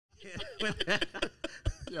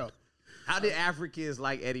Yo, how did Africans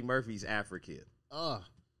like Eddie Murphy's African?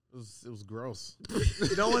 It was gross.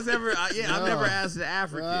 No one's ever. I've never asked an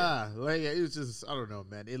African. Like it was just I don't know,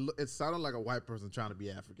 man. It sounded like a white person trying to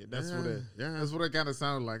be African. That's what it kind of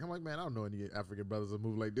sounded like. I'm like, man, I don't know any African brothers that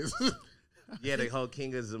move like this. Yeah, the whole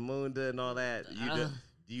King of Zamunda and all that.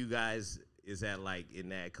 Do you guys, is that like in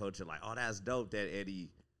that culture, like, oh, that's dope that Eddie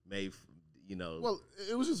made, you know? Well,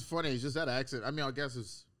 it was just funny. It's just that accent. I mean, I guess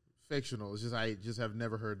it's fictional. It's just I just have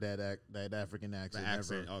never heard that African accent. The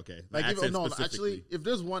accent, ever. okay. Like actually, if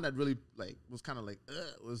there's one that really like was kind of like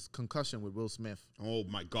was Concussion with Will Smith. Oh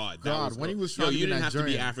my God! When he was trying you didn't have to be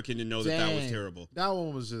Nigerian, African to know that was terrible. That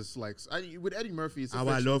one was just like with Eddie Murphy. It's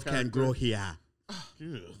our love can grow here.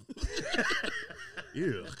 Ew.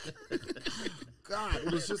 God,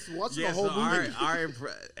 it was just watching the whole so movie. Our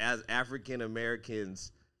as African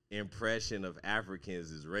Americans, impression of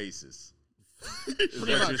Africans is racist. Is what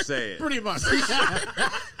you're saying? Pretty much.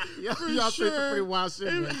 Y'all say some pretty wild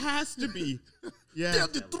shit. It has to be. Yeah. Tell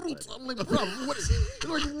the truth. I'm like, bro, what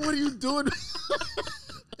are you doing?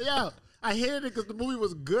 Yeah. I hated it because the movie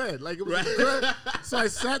was good. Like, it was good. So I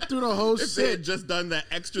sat through the whole If they had shit. just done that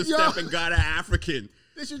extra step and got an African.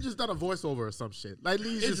 They should just done a voiceover or some shit. Like,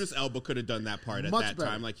 Idris Elba could have done that part at that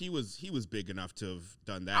time. Like, he was big enough to have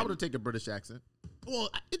done that. I would have taken a British accent.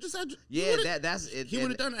 Well, it just had. That's it. He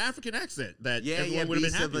would have done an African accent. That would have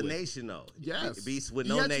been happy with. Nation, though. Yes, Beast with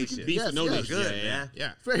no nation. Beast with no nation. Good, man.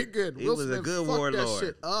 Yeah, very good. He was a good warlord. That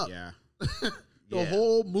shit up. Yeah. The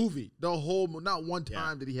whole movie, not one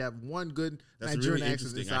time did he have one good Nigerian really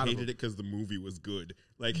accent interesting. I hated it because the movie was good.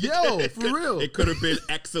 Like, for real, it could have been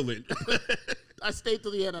excellent. I stayed to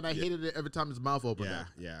the end and I hated it every time his mouth opened.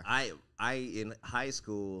 Yeah. I in high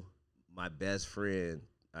school, my best friend,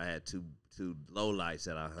 I had two lowlights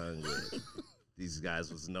that I hung with. These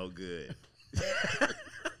guys was no good.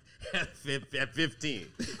 At 15,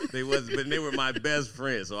 they were my best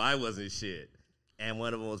friends, so I wasn't shit. And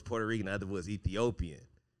one of them was Puerto Rican, the other was Ethiopian.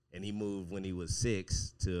 And he moved when he was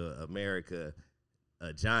 6 to America,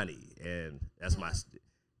 Johnny. And that's my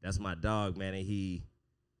dog, man. And he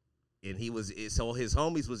was, so his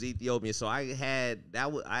homies was Ethiopian. So I had,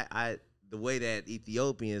 the way that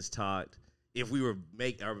Ethiopians talked, if we were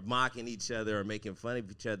mocking each other or making fun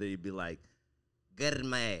of each other, you'd be like, Good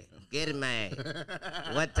man.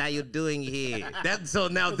 What are you doing here? So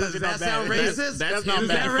now, does that sound racist? That's not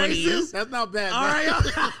bad. Racist? That's not bad. All right.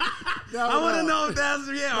 I want to know if that's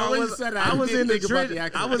I was in the trench.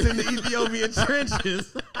 I was in the Ethiopian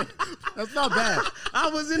trenches. That's not bad. I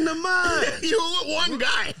was in the mud. You were one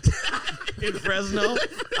guy in Fresno.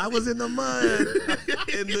 I was in the mud.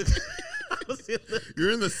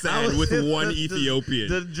 You're in the sand with one Ethiopian.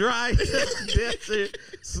 The dry desert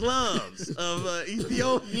slums of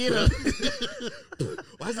Ethiopia.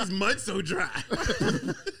 Why is this mud so dry?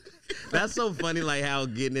 That's so funny, like how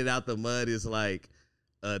getting it out the mud is like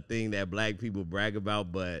a thing that black people brag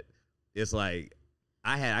about, but it's like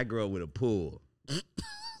I grew up with a pool,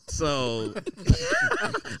 so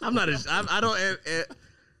I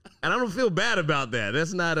don't feel bad about that.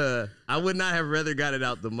 That's not I would not have rather got it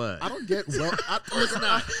out the mud. I don't get it's not,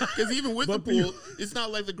 because even with the pool, it's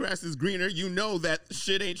not like the grass is greener. You know that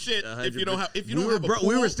shit ain't shit. If you don't have a pool,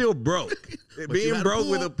 we were still broke. Being broke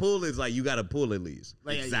with a pool is like you got a pool at least.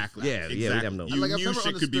 Like, exactly. Yeah. Exactly. We have no. You knew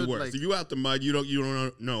shit could be worse. Like, if you out the mud, you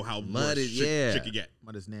don't know how mud worse shit could get.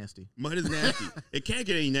 Mud is nasty. Mud is nasty. It can't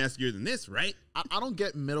get any nastier than this, right? I don't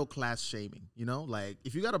get middle class shaming. You know, like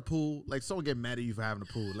if you got a pool, like someone get mad at you for having a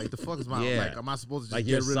pool. Like the fuck is my like? Am I supposed to just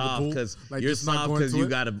get rid of the pool? Like you're soft because you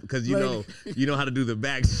got to you know how to do the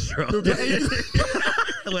backstroke.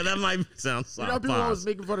 Well, that might sound soft. You know, people always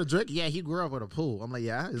making fun of Drake. Yeah, he grew up with a pool. I'm like,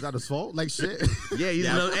 yeah, is that his fault? Like shit. Yeah,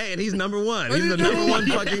 and he's number one. He's the number one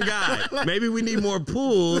fucking guy. Maybe we need more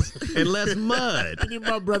pools and less mud. I need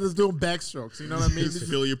my brothers doing backstrokes. You know what I mean? Just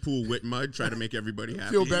fill your pool with mud. Try to make everybody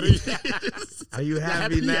happy. Feel better. Are you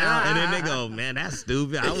happy now? Yeah. And then they go, man, that's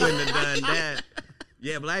stupid. I wouldn't have done that.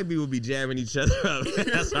 Yeah, black people be jamming each other up.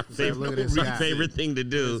 That's our favorite thing to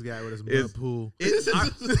do. This guy with his mud pool.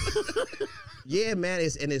 Yeah, man.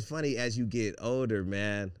 It's funny as you get older,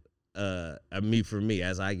 man. For me,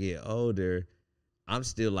 as I get older, I'm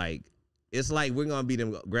still like, it's like we're gonna be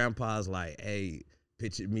them grandpas like, hey,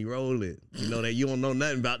 picture me rolling. You know that you don't know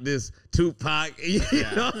nothing about this Tupac. You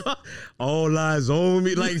know, all eyes on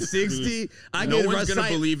me. Like 60. No one's gonna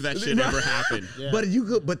believe that shit ever happened. Yeah.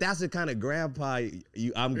 But that's the kind of grandpa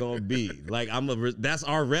I'm gonna be. Like that's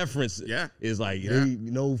our reference. Yeah, is like, hey,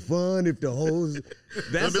 no fun if the hoes.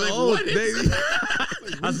 That's like, old, what baby.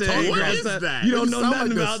 I said, hey, grandson, you don't know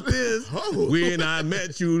nothing about this. Oh. When I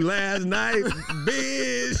met you last night,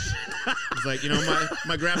 bitch. It's like,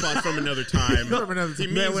 my grandpa's from another time. He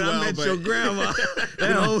means Man, when I met your grandma,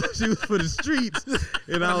 that hoe, she was for the streets.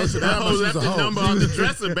 And I was that hoe left his number on the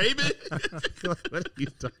dresser, baby. What are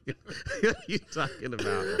you talking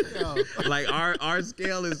about? Like, our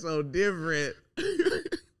scale is so different.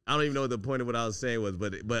 I don't even know what the point of what I was saying was,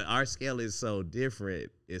 but our scale is so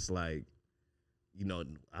different. It's like,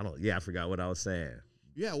 I forgot what I was saying.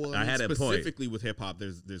 Yeah, well, I had specifically with hip hop,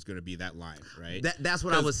 there's going to be that line, right? That's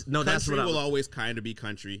what I was. No, that's what I will always kind of be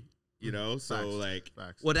country, So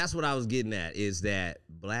Facts. Well, that's what I was getting at is that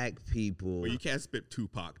black people. Well, you can't spit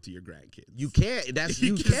Tupac to your grandkids. You can't.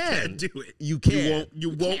 You can't do it. You can't. You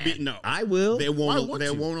won't be. No, I will. They won't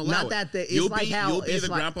allow Not it. That they, it's you'll like be, how you'll be it's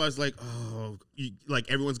the like, grandpa's like, oh,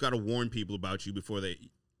 everyone's got to warn people about you before they.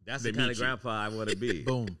 That's the kind of grandpa I want to be.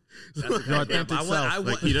 Boom. That's the kind of grandpa I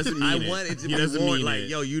want. He doesn't mean I want it to be warned, like,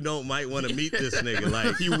 yo, might want to meet this nigga.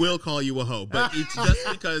 Like, he will call you a hoe, but it's just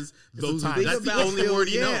because that's the only word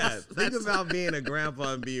he knows. Think about being a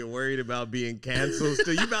grandpa and being worried about being canceled. So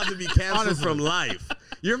you about to be canceled from life.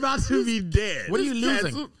 You're about to be dead. What are you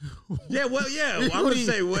losing? Yeah, I would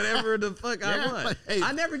say whatever the fuck I want. Hey,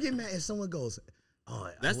 I never get mad if someone goes, oh,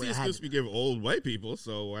 that's the excuse we give old white people,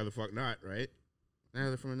 so why the fuck not, right? Now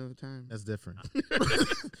they're from another time. That's different.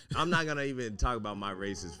 I'm not gonna even talk about my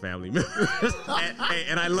racist family members,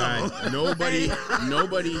 and I love them. Nobody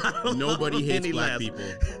hates black people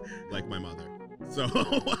like my mother. So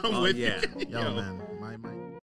I'm with you. Yo, man.